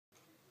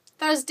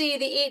Thursday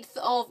the 8th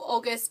of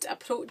August,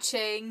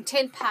 approaching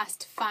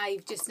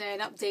 5:10 just now. An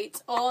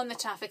update on the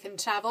traffic and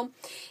travel.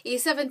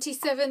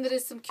 A77, there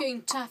is some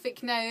queuing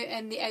traffic now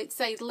in the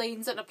outside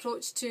lanes on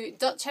approach to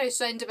Dutch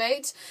House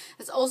roundabout.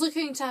 There's also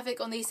queuing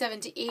traffic on the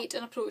A78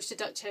 on approach to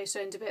Dutch House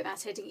roundabout,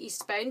 that's heading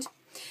eastbound.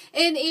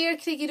 In Ayr,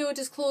 Craigie Road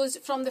is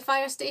closed from the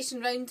fire station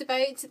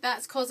roundabout.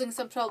 That's causing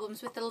some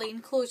problems with the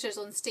lane closures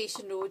on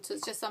Station Road, so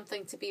it's just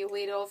something to be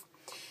aware of.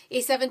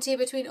 A70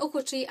 between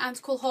Ochiltree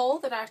and Cole Hall,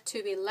 there are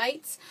two-way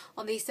lights.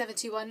 On the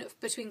A71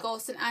 between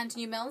Gawson and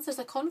New Mills, there's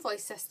a convoy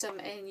system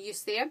in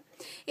use there.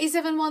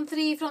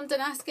 A713 from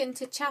Dunaskin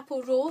to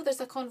Chapel Row,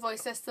 there's a convoy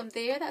system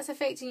there. That's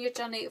affecting your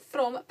journey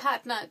from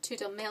Patna to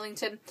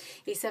Dunmellington.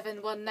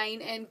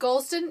 A719 in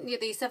Galston near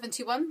the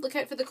A71, look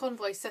out for the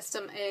convoy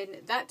system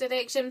in that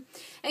direction.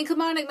 In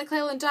Kilmarnock,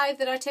 McClellan Drive,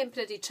 there are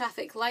temporary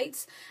traffic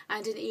lights.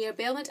 And in Ayr,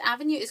 Belmont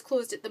Avenue is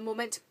closed at the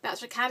moment.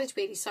 That's for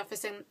carriageway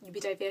resurfacing. You'll be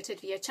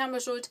diverted via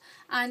Chalmers Road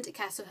and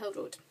Castle Hill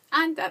Road.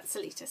 And that's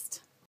the latest.